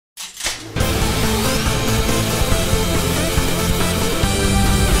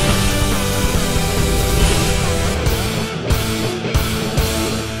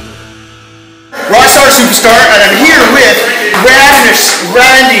Superstar, and I'm here with Ravenous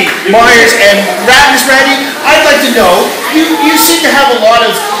Randy Myers. And Ravenous Randy, I'd like to know, you seem to have a lot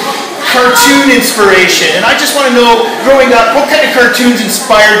of cartoon inspiration, and I just want to know, growing up, what kind of cartoons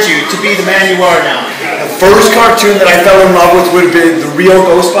inspired you to be the man you are now? The first cartoon that I fell in love with would have been the real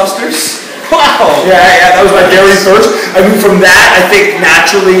Ghostbusters. Wow! Yeah, that was my very first. I mean, from that, I think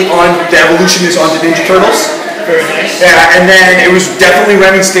naturally on the evolution is onto Ninja Turtles. Very nice. Yeah, and then it was definitely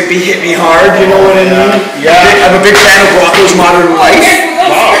Ren and Stimpy hit me hard, you know what I mean? Yeah. I'm a big fan of Rocko's Modern Life.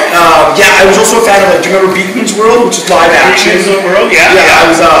 Wow. Yeah, I was also a fan of, do you remember Beakman's World, which is live action? Beakman's World, yeah. Yeah, I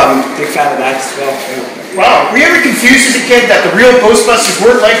was a big fan of that as well. Wow. Were you ever confused as a kid that the real Ghostbusters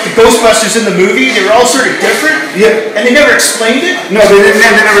weren't like the Ghostbusters in the movie? They were all sort of different? Yeah. And they never explained it? No, they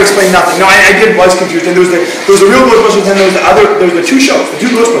never explained nothing. No, I was confused. And there was the real Ghostbusters, and there was the two shows, the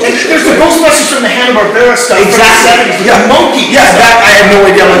two Ghostbusters shows. There's the Ghostbusters from the Hanna-Barbera stuff exactly. from the 70s, the monkey. Yeah, that I have no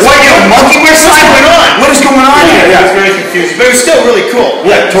idea. What, a monkey? What's going on? What is going on here? Yeah, it was very confusing. But it was still really cool.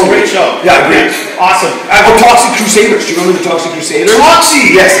 Yeah, totally. It was a great show. Yeah, great. Awesome. Toxic Crusaders. Do you remember the Toxic Crusaders?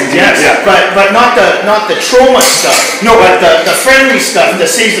 Toxic! Yes, indeed. Yes. Yeah. But not the trauma stuff. No, but the friendly stuff that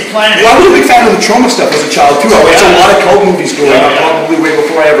saves the planet. Well, I was a big fan of the trauma stuff as a child too. I watched a lot of cult movies growing up, probably way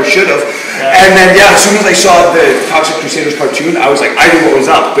before I ever should have. Yeah. And then as soon as I saw the Toxic Crusaders cartoon, I was like, I knew what was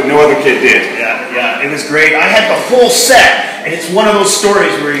up, but no other kid did. Yeah, it was great. I had the whole set, and it's one of those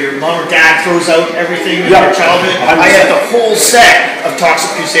stories where your mom or dad throws out everything in your childhood. 100%. I had the whole set of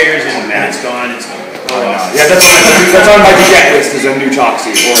Toxic Crusaders, and it's gone. It's gone. Yeah, that's on my bucket list is a new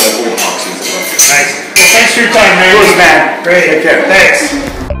Toxie or old Toxies. Nice. Well, thanks for your time, man. Of course, man. Great. Take care.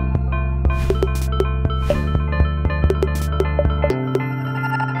 Thanks.